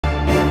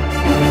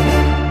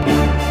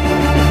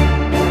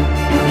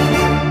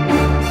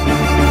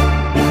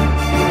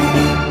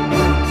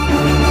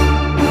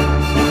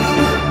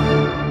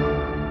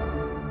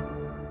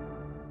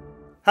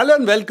Hello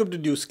and welcome to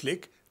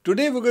NewsClick.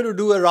 Today we're going to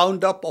do a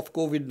roundup of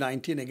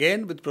COVID-19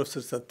 again with Professor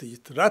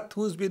Satyajit Rath,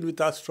 who's been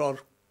with us for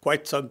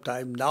quite some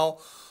time now,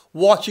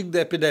 watching the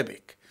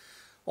epidemic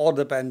or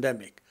the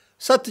pandemic.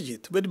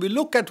 Satyajit, when we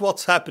look at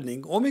what's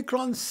happening,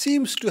 Omicron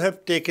seems to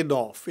have taken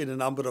off in a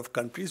number of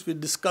countries. We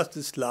discussed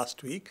this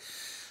last week.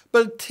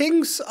 But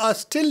things are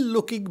still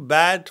looking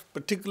bad,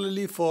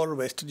 particularly for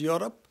Western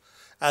Europe.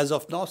 As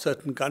of now,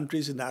 certain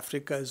countries in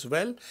Africa as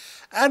well.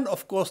 And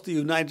of course, the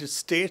United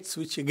States,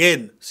 which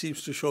again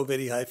seems to show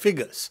very high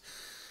figures.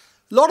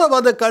 A lot of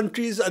other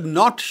countries are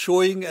not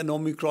showing an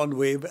Omicron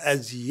wave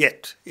as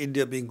yet,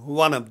 India being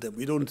one of them.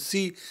 We don't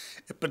see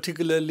a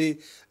particularly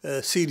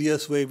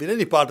serious wave in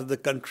any part of the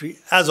country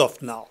as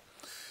of now.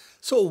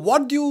 So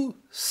what do you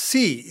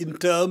see in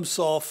terms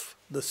of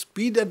the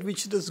speed at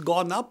which it has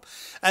gone up?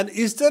 And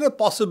is there a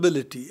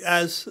possibility,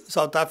 as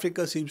South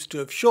Africa seems to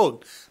have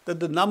shown, that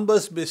the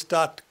numbers may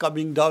start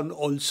coming down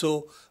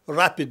also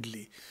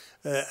rapidly,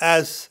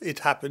 as it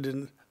happened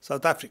in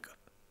South Africa?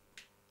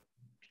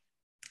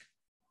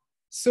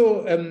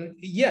 So,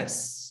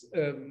 yes,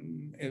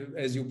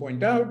 as you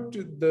point out,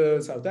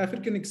 the South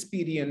African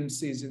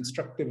experience is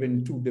instructive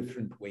in two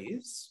different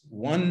ways.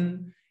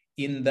 One,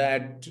 in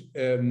that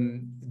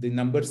the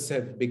numbers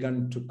have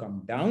begun to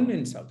come down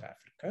in South Africa.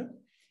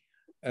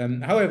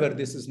 However,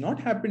 this has not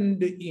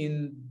happened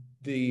in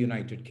the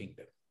United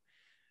Kingdom.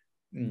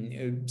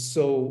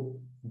 So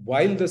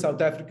while the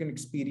South African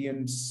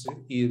experience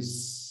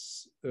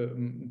is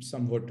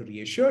somewhat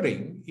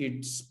reassuring,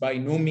 it's by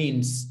no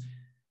means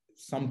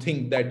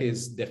something that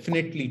is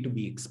definitely to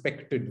be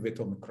expected with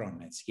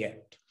Omicron as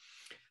yet.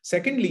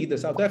 Secondly, the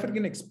South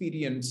African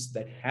experience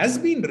that has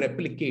been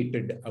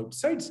replicated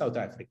outside South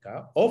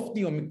Africa of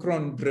the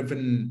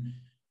Omicron-driven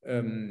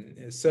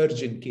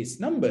surge in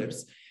case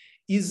numbers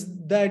is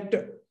that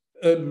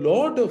a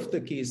lot of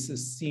the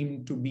cases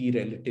seem to be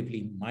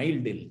relatively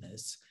mild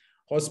illness.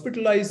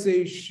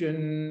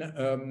 Hospitalization,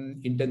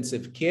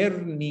 intensive care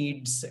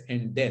needs,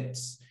 and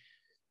deaths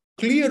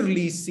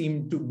clearly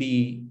seem to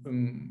be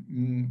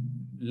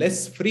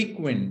less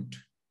frequent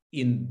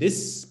in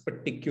this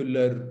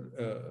particular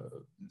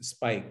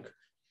spike,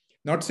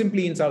 not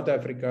simply in South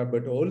Africa,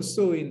 but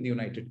also in the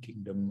United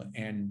Kingdom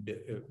and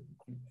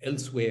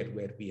elsewhere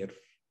where we are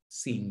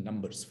seeing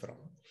numbers from.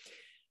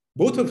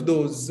 Both of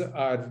those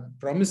are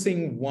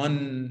promising,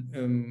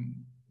 one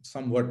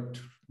somewhat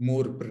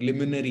more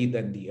preliminary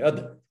than the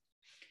other.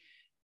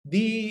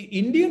 The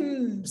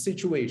Indian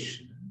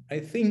situation, I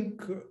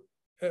think,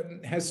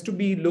 has to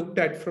be looked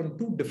at from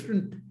two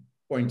different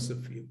points of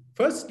view.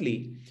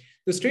 Firstly,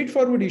 the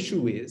straightforward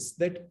issue is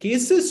that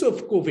cases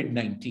of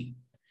COVID-19,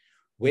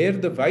 where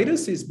the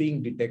virus is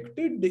being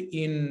detected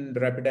in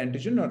rapid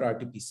antigen or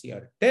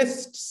RT-PCR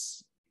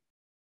tests,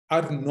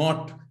 are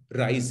not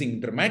rising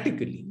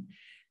dramatically,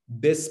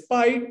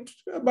 despite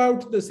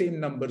about the same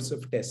numbers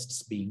of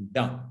tests being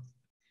done.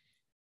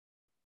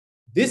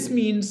 This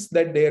means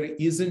that there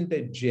isn't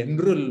a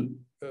general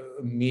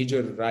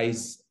major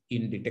rise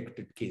in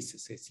detected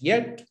cases as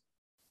yet,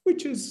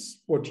 which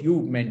is what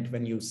you meant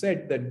when you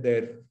said that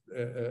there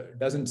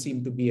doesn't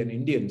seem to be an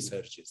Indian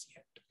surge as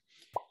yet.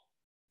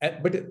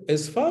 But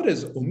as far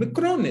as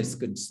Omicron is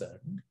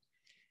concerned,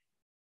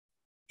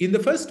 in the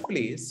first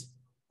place,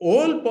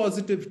 all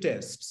positive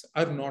tests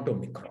are not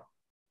Omicron.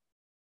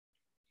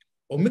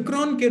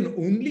 Omicron can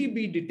only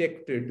be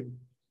detected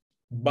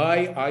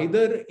by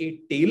either a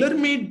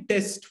tailor-made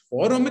test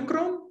for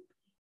Omicron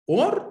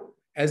or,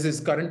 as is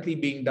currently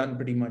being done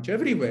pretty much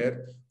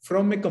everywhere,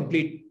 from a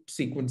complete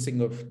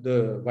sequencing of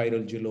the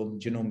viral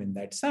genome in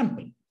that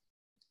sample.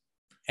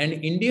 And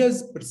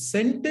India's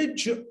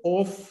percentage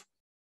of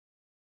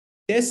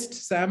test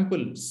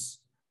samples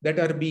that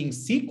are being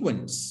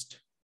sequenced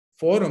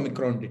for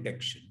Omicron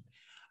detection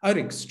are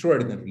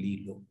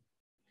extraordinarily low.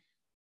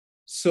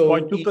 So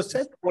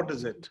 0.2%? What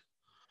is it?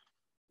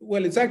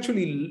 Well, it's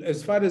actually,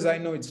 as far as I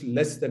know, it's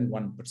less than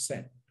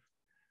 1%.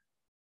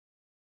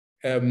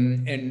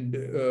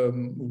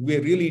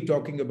 We're really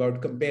talking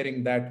about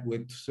comparing that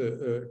with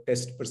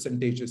test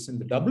percentages in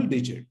the double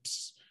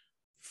digits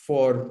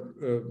for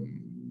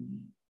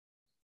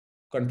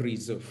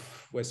countries of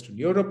Western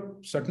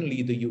Europe.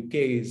 Certainly the UK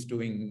is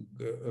doing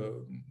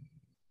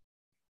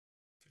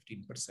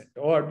 15%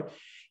 odd.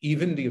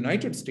 Even the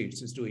United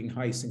States is doing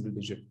high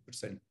single-digit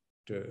percent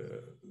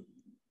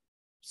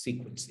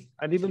sequencing.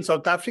 And even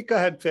South Africa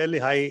had fairly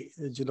high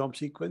genome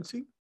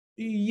sequencing?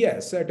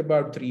 Yes, at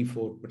about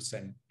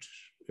 3-4%.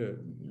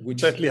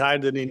 Which certainly higher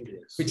than India.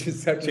 Which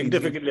is certainly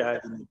significantly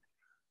higher than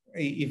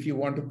India. If you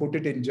want to put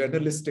it in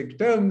journalistic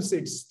terms,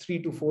 it's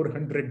 300 to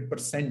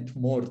 400%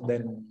 more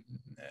than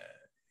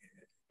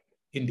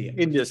India.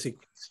 India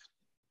sequence.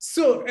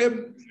 So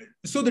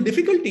the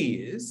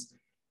difficulty is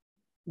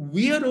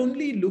we are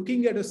only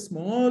looking at a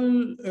small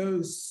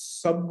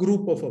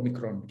subgroup of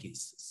Omicron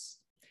cases.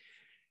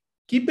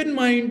 Keep in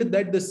mind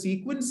that the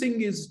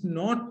sequencing is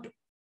not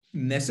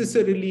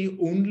necessarily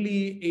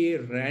only a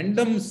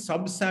random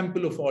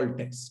subsample of all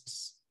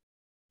tests.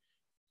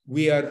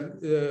 We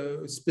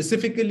are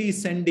specifically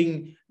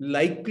sending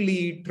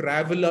likely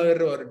traveler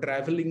or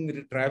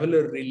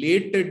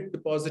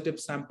traveler-related positive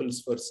samples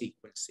for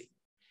sequencing.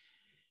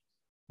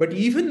 But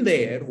even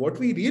there, what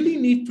we really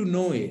need to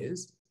know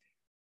is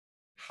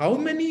how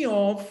many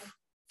of,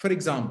 for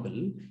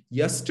example,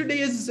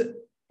 yesterday's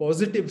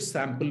positive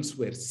samples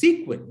were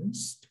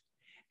sequenced,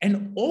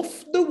 and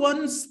of the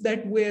ones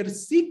that were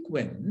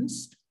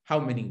sequenced, how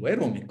many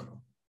were Omicron?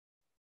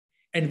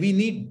 And we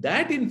need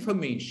that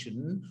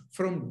information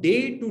from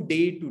day to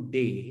day to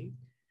day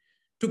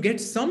to get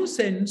some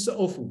sense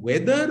of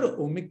whether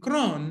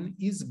Omicron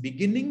is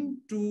beginning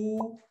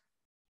to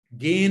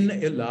gain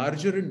a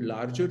larger and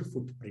larger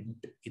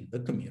footprint in the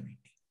community.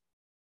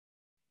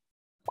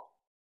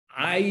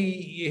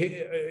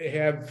 I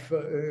have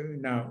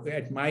now,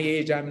 at my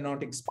age, I'm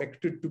not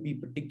expected to be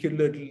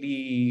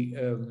particularly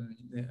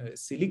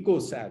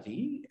silico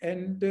savvy,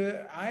 and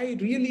I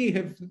really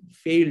have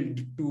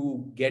failed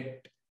to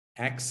get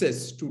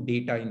access to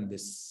data in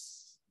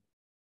this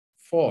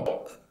form.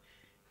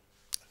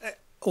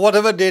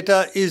 Whatever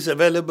data is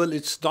available,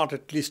 it's not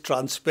at least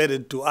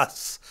transparent to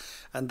us.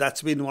 And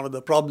that's been one of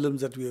the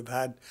problems that we have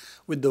had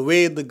with the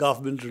way the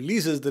government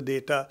releases the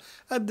data.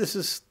 And this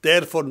is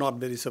therefore not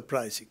very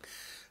surprising.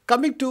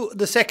 Coming to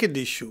the second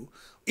issue,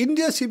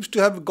 India seems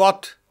to have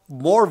got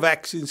more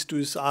vaccines to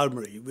its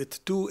armory,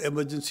 with 2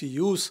 emergency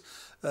use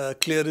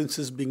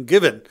clearances being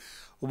given.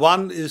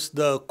 One is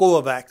the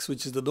Covovax,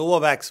 which is the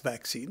Novavax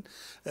vaccine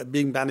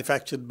being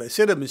manufactured by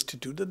Serum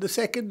Institute. And the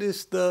second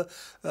is the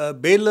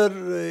Baylor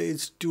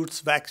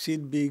Institute's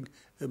vaccine being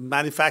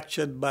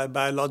manufactured by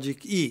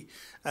Biologic E,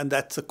 and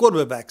that's a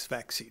Covovax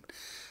vaccine.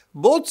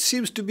 Both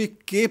seems to be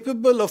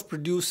capable of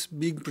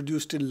being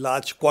produced in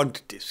large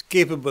quantities.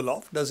 Capable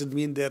of doesn't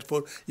mean,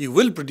 therefore, you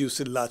will produce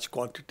in large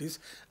quantities,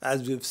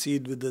 as we've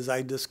seen with the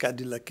Zydus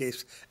Cadila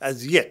case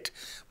as yet.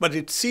 But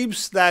it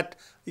seems that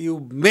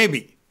you may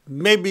be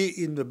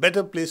in a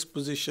better placed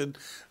position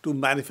to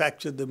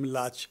manufacture them in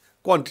large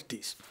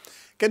quantities.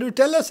 Can you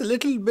tell us a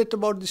little bit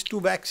about these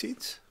 2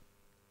 vaccines?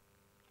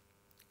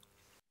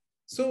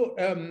 So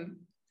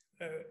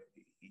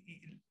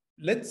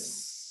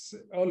let's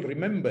all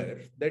remember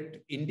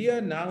that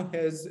India now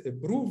has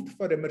approved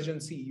for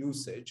emergency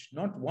usage,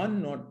 not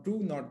 1, not 2,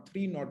 not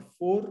 3, not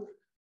 4,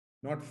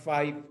 not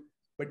 5,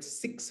 but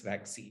 6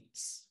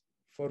 vaccines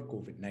for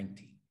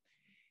COVID-19.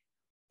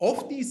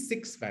 Of these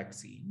 6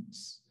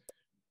 vaccines,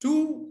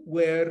 2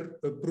 were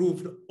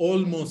approved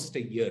almost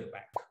a year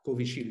back,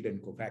 Covishield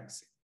and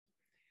Covaxin.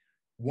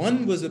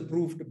 1 was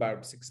approved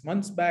about 6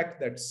 months back,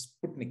 that's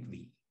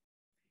sputnik-v.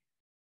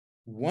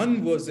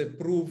 1 was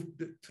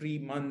approved 3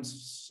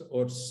 months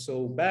or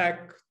so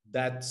back,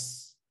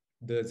 that's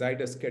the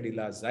Zydus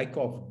Cadila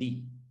zy-cov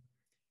D.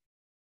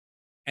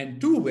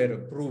 And 2 were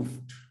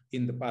approved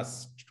in the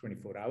past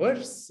 24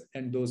 hours,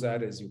 and those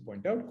are, as you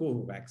point out,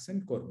 Covovax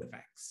and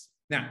Corbevax.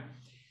 Now,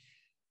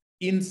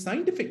 in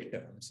scientific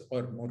terms,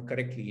 or more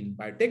correctly in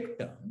biotech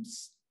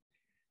terms,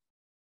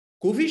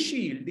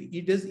 Covishield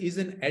is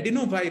an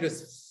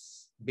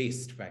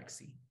adenovirus-based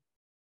vaccine.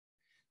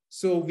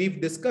 So we've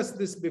discussed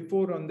this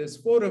before on this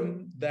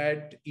forum,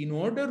 that in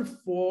order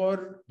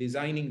for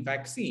designing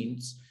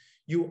vaccines,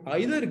 you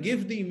either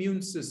give the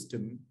immune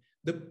system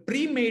the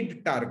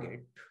pre-made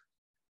target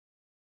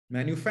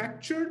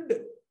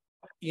manufactured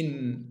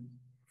in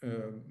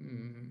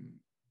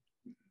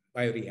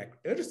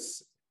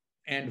bioreactors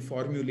and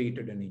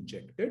formulated and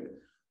injected,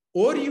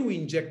 or you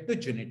inject the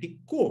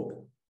genetic code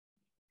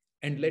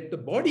and let the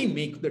body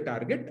make the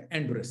target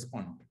and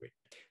respond to it.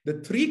 The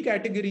 3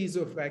 categories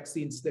of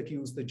vaccines that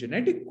use the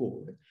genetic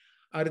code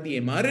are the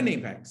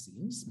mRNA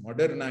vaccines,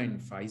 Moderna and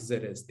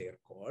Pfizer as they're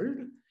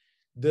called,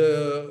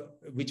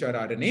 which are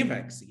RNA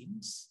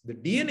vaccines, the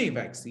DNA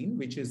vaccine,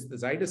 which is the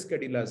Zydus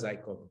Cadila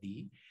zy-cov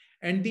D,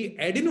 and the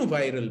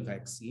adenoviral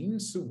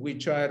vaccines,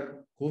 which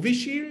are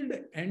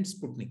Covishield and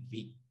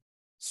Sputnik-v.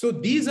 So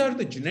these are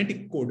the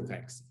genetic code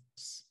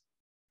vaccines.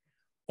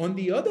 On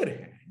the other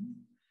hand,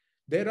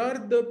 there are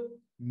the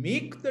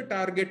make the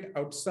target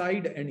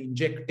outside and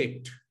inject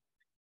it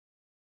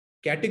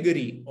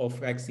category of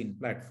vaccine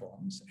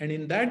platforms. And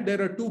in that,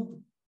 there are 2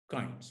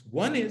 kinds.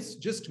 One is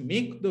just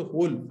make the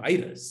whole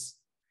virus,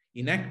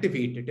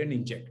 inactivate it and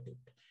inject it.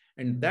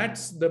 And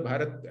that's the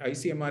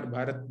ICMR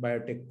Bharat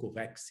Biotech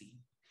Covaxin.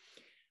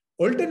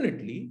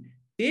 Alternately,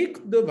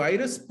 take the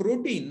virus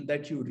protein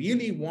that you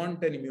really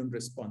want an immune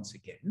response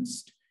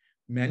against,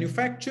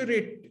 manufacture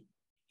it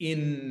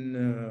in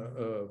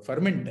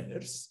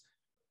fermenters,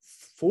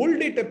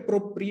 fold it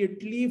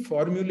appropriately,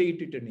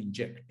 formulate it and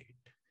inject it.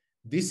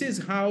 This is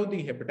how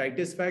the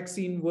hepatitis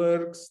vaccine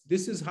works.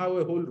 This is how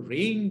a whole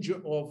range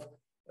of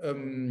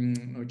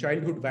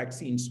childhood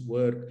vaccines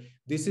work.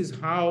 This is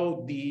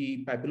how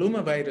the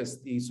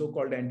papillomavirus, the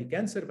so-called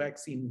anti-cancer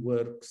vaccine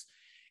works.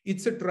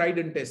 It's a tried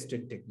and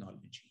tested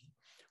technology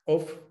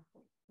of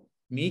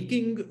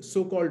making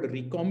so-called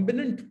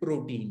recombinant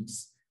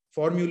proteins,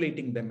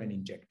 formulating them and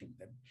injecting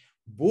them.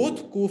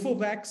 Both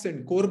Covovax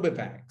and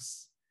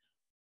Corbevax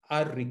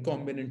are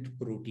recombinant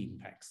protein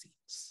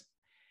vaccines.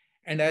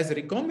 And as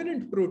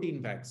recombinant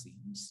protein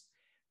vaccines,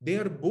 they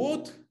are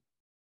both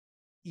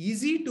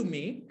easy to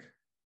make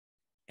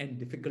and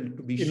difficult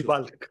to be in sure.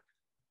 bulk.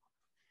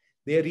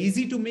 They are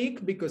easy to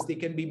make because they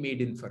can be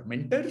made in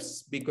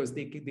fermenters, because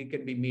they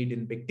can be made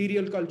in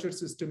bacterial culture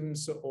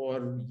systems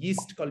or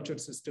yeast culture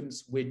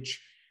systems,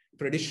 which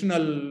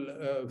traditional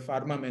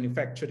pharma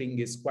manufacturing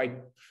is quite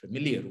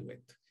familiar with.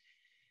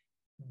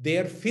 They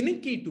are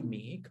finicky to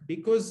make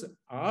because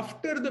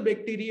after the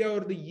bacteria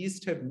or the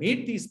yeast have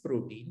made these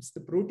proteins,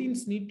 the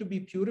proteins need to be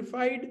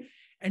purified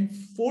and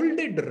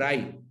folded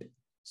right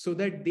so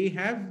that they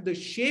have the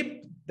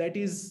shape that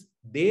is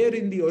there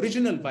in the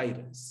original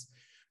virus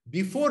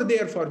before they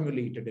are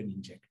formulated and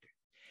injected.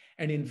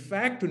 And in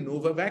fact,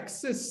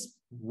 Novavax's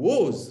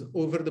woes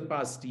over the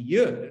past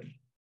year,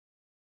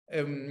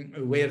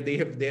 where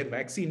their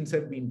vaccine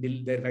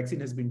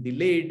has been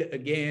delayed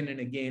again and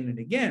again and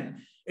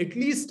again, at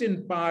least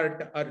in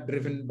part are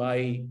driven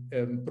by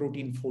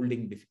protein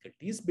folding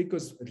difficulties,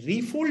 because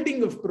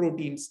refolding of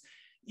proteins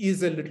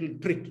is a little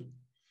tricky.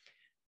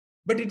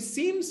 But it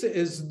seems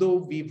as though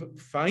we've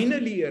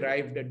finally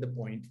arrived at the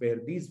point where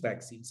these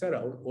vaccines are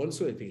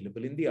also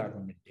available in the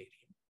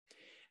armamentarium.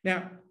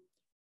 Now,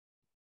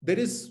 there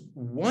is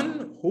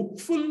one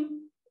hopeful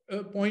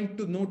point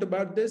to note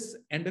about this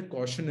and a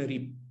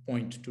cautionary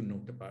point to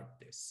note about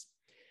this.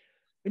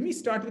 Let me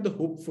start with the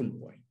hopeful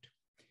point.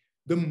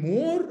 The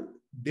more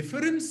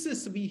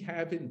differences we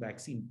have in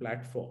vaccine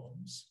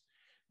platforms,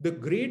 the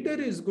greater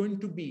is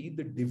going to be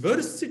the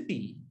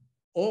diversity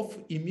of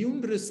immune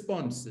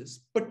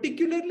responses,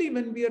 particularly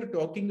when we are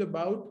talking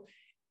about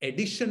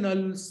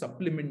additional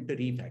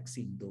supplementary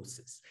vaccine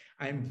doses.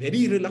 I am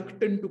very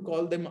reluctant to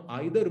call them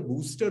either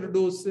booster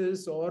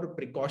doses or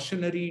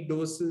precautionary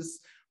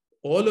doses,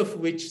 all of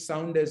which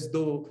sound as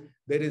though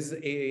there is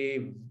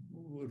a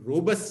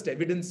robust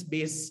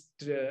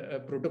evidence-based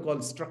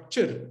protocol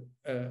structure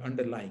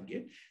underlying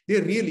it.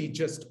 They're really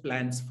just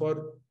plans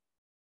for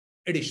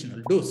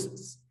additional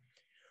doses.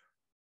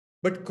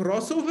 But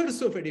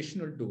crossovers of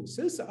additional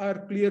doses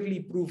are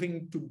clearly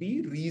proving to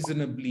be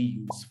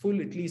reasonably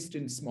useful, at least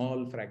in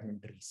small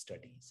fragmentary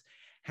studies.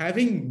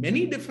 Having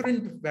many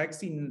different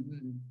vaccines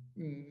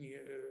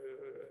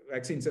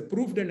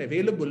approved and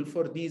available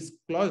for these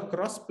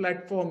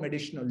cross-platform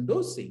additional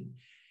dosing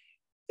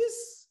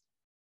is,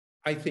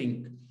 I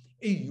think,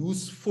 a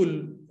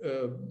useful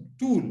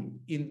tool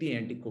in the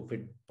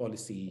anti-COVID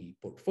policy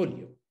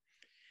portfolio.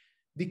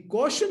 The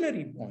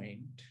cautionary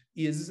point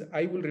is,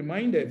 I will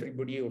remind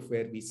everybody of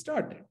where we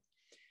started.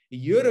 A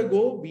year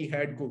ago, we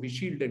had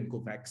Covishield and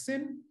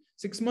Covaxin.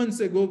 6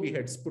 months ago, we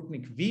had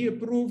Sputnik-v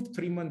approved.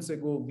 3 months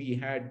ago, we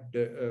had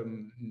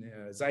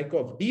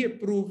zy-cov D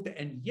approved.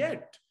 And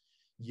yet,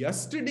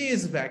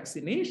 yesterday's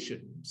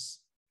vaccinations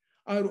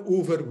are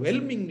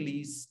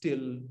overwhelmingly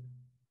still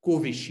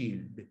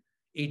Covishield,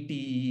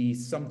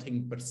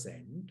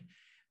 80-something%.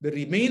 The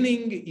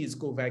remaining is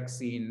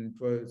Covaxin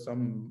for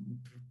some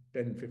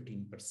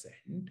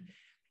 10-15%.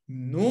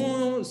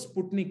 No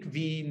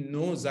Sputnik-v,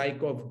 no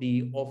zy-cov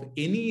D of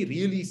any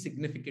really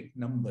significant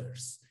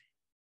numbers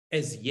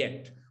as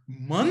yet,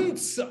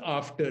 months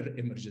after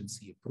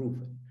emergency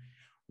approval.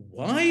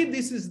 Why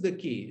this is the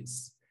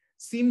case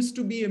seems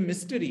to be a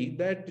mystery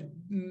that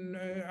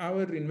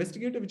our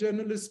investigative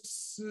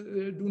journalists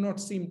do not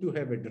seem to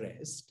have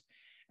addressed.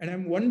 And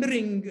I'm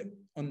wondering,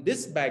 on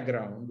this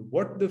background,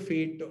 what the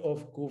fate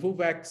of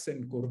Covovax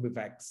and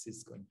Corbevax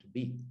is going to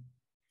be.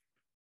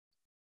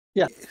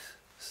 Yeah,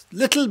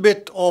 little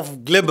bit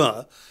of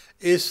glimmer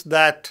is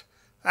that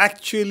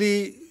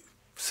actually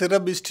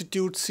Serum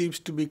Institute seems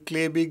to be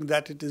claiming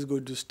that it is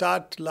going to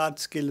start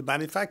large-scale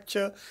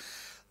manufacture.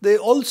 They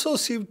also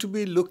seem to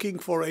be looking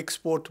for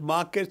export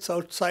markets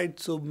outside.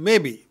 So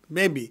maybe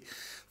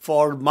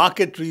for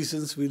market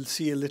reasons, we'll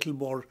see a little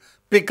more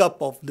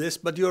pickup of this.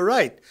 But you're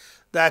right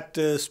that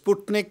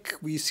Sputnik,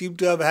 we seem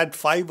to have had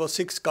 5 or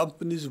 6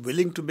 companies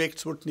willing to make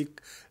Sputnik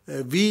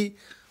V.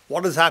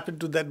 What has happened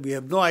to that? We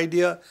have no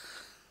idea.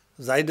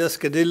 Zydus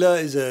Cadila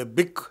is a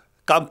big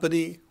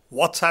company.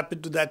 What's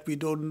happened to that? We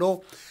don't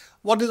know.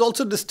 What is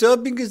also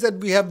disturbing is that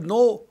we have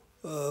no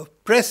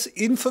press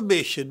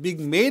information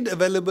being made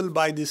available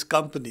by these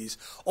companies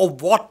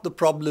of what the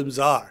problems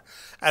are.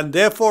 And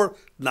therefore,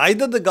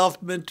 neither the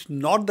government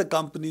nor the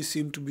companies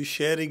seem to be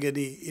sharing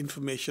any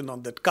information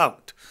on that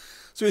count.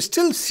 So it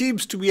still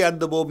seems to be at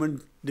the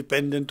moment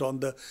dependent on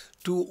the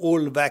 2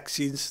 old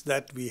vaccines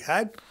that we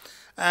had.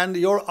 And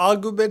your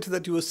argument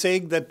that you were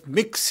saying that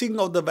mixing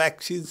of the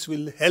vaccines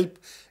will help,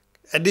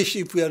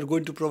 if we are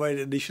going to provide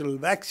additional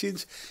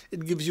vaccines,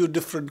 it gives you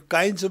different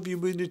kinds of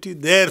immunity.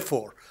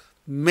 Therefore,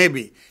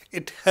 maybe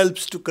it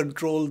helps to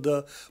control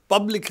the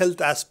public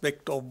health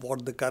aspect of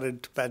what the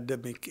current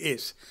pandemic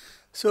is.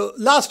 So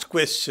last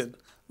question.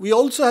 We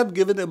also have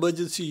given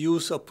emergency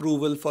use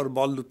approval for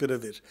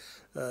Molnupiravir.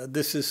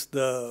 This is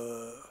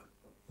the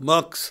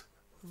Merck's,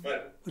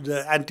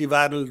 the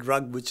antiviral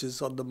drug which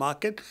is on the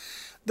market.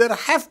 There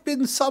have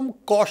been some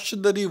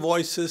cautionary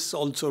voices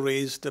also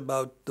raised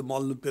about the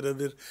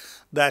Molnupiravir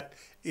that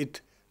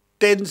it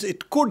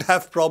it could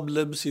have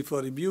problems if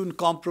you're immune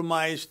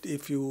compromised,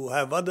 if you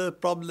have other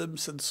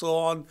problems and so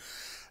on.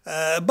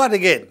 But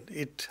again,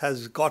 it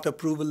has got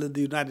approval in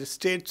the United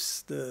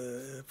States.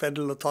 The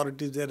federal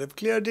authorities there have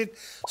cleared it.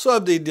 So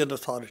have the Indian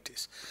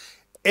authorities.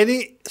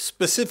 Any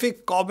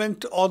specific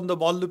comment on the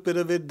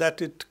Molnupiravir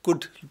that it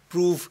could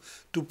prove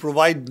to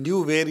provide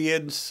new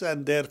variants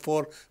and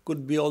therefore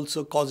could be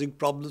also causing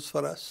problems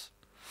for us?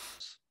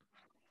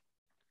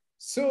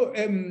 So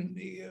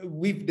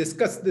we've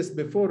discussed this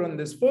before on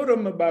this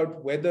forum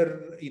about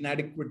whether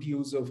inadequate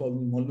use of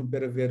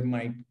Molnupiravir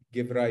might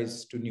give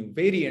rise to new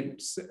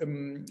variants.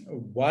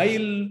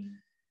 While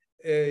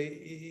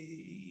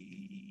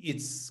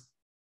it's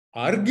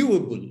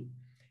arguable,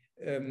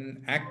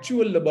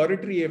 actual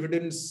laboratory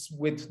evidence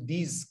with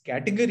these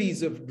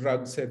categories of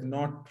drugs have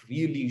not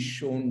really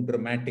shown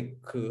dramatic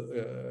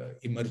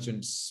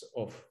emergence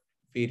of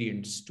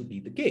variants to be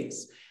the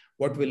case.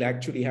 What will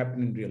actually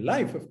happen in real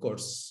life, of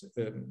course,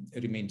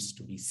 remains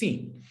to be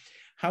seen.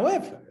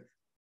 However,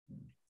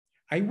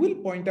 I will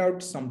point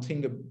out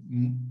something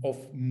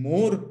of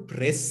more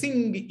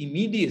pressing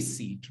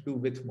immediacy to do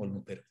with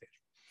Molnupiravir.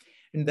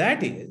 And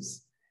that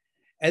is,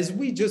 as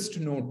we just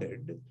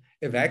noted,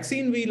 a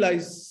vaccine we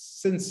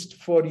licensed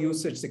for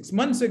usage 6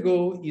 months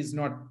ago is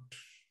not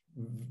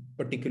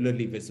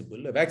particularly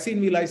visible. A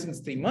vaccine we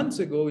licensed 3 months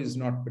ago is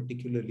not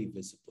particularly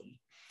visible.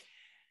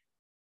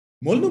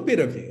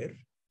 Molnupiravir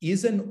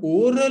is an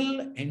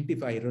oral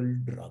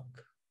antiviral drug.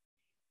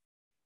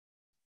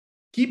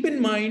 Keep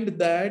in mind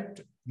that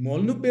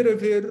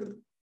Molnupiravir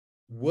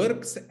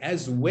works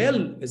as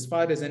well, as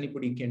far as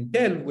anybody can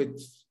tell,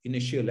 with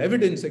initial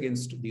evidence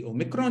against the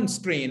Omicron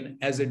strain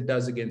as it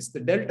does against the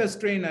Delta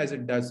strain, as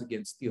it does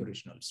against the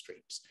original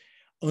strains.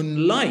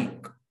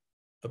 Unlike,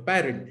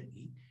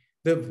 apparently,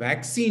 the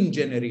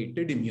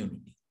vaccine-generated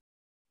immunity.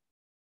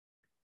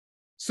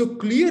 So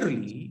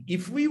clearly,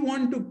 if we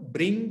want to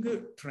bring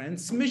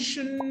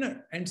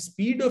transmission and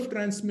speed of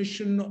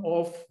transmission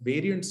of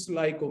variants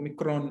like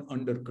Omicron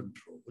under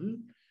control,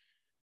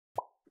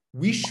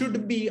 we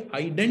should be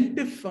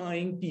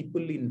identifying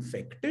people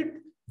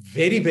infected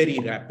very, very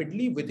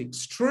rapidly with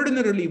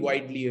extraordinarily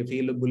widely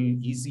available,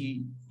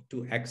 easy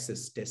to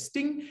access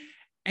testing.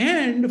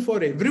 And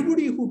for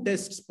everybody who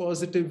tests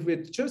positive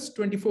with just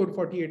 24,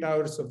 48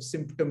 hours of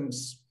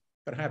symptoms,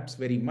 perhaps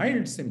very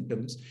mild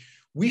symptoms,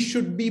 we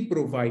should be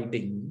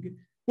providing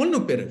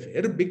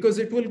Molnupiravir because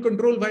it will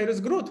control virus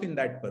growth in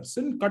that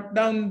person, cut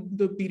down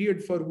the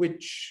period for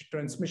which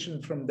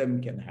transmission from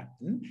them can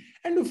happen.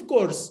 And of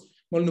course,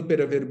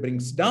 Molnupiravir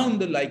brings down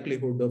the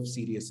likelihood of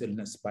serious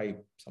illness by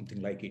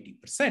something like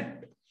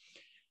 80%.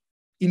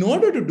 In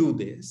order to do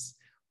this,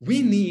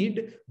 we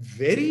need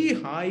very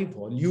high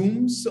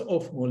volumes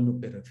of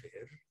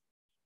Molnupiravir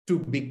to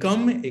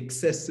become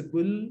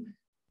accessible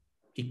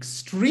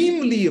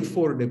extremely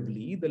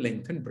affordably the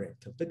length and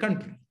breadth of the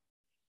country.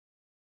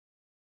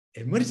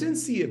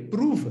 Emergency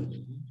approval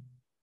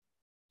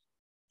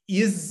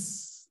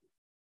is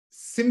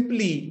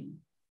simply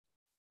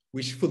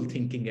wishful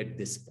thinking at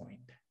this point.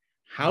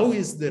 How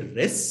is the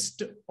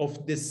rest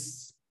of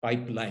this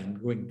pipeline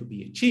going to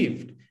be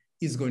achieved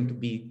is going to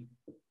be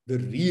the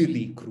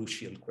really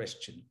crucial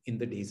question in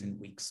the days and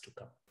weeks to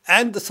come.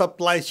 And the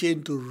supply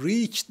chain to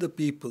reach the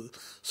people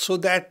so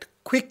that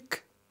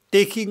quick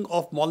taking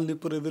of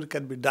Molnupiravir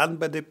can be done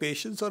by the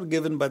patients or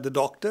given by the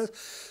doctor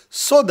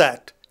so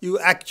that you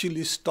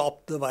actually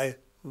stop the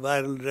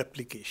viral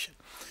replication.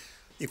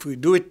 If we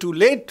do it too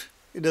late,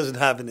 it doesn't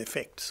have an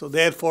effect. So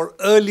therefore,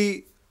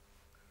 early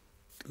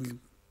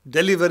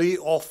delivery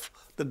of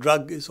the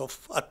drug is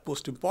of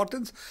utmost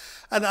importance.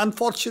 And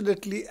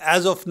unfortunately,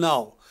 as of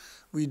now,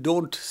 we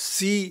don't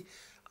see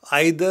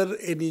either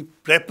any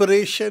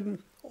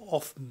preparation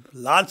of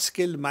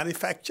large-scale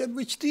manufacture,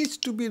 which needs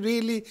to be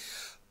really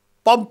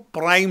pump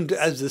primed,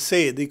 as they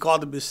say, the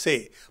economists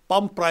say.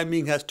 Pump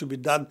priming has to be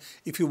done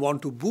if you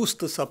want to boost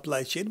the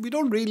supply chain. We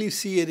don't really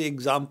see any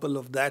example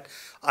of that,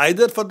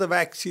 either for the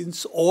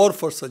vaccines or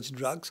for such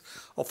drugs.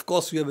 Of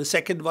course, we have a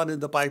second one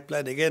in the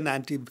pipeline, again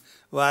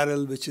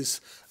antiviral, which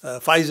is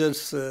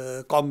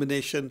Pfizer's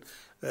combination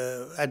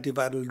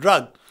antiviral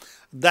drug.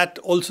 That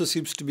also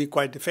seems to be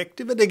quite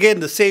effective. And again,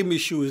 the same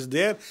issue is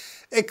there,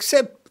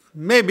 except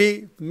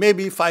maybe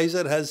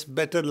Pfizer has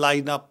better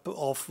lineup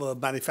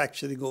of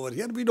manufacturing over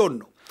here. We don't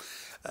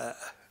know.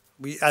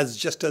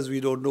 Just as we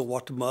don't know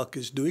what Merck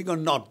is doing or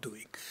not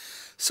doing.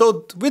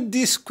 So with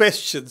these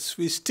questions,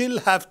 we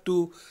still have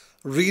to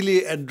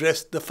really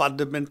address the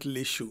fundamental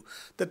issue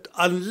that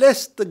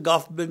unless the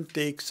government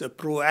takes a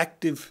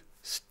proactive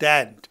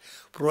stand,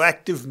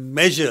 proactive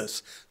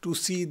measures to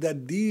see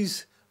that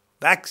these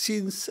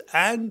vaccines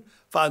and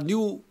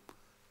new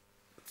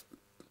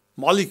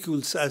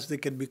molecules, as they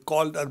can be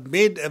called, are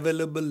made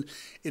available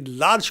in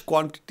large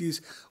quantities,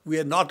 we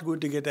are not going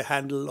to get a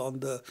handle on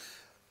the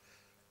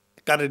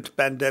current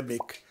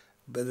pandemic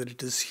whether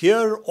it is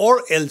here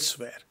or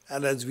elsewhere.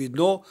 And as we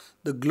know,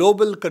 the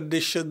global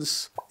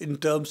conditions in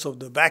terms of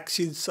the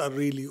vaccines are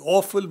really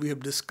awful. We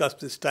have discussed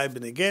this time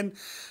and again.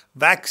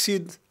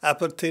 Vaccine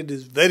apathy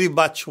is very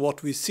much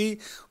what we see.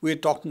 We're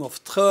talking of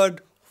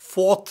third,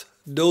 fourth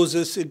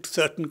doses in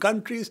certain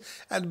countries,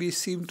 and we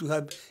seem to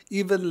have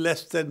even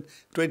less than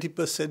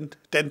 20%,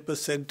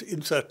 10%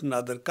 in certain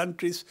other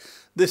countries.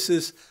 This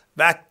is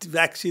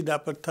vaccine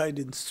appetite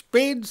in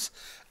spades,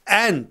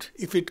 and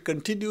if it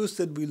continues,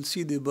 then we'll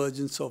see the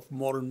emergence of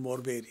more and more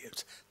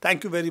variants.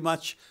 Thank you very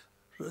much,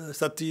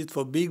 Satyajit,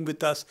 for being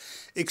with us,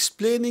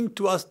 explaining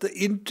to us the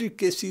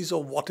intricacies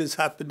of what is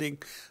happening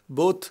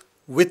both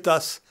with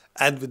us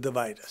and with the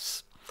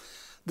virus.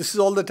 This is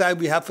all the time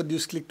we have for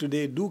NewsClick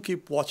today. Do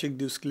keep watching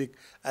NewsClick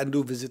and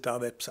do visit our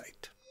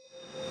website.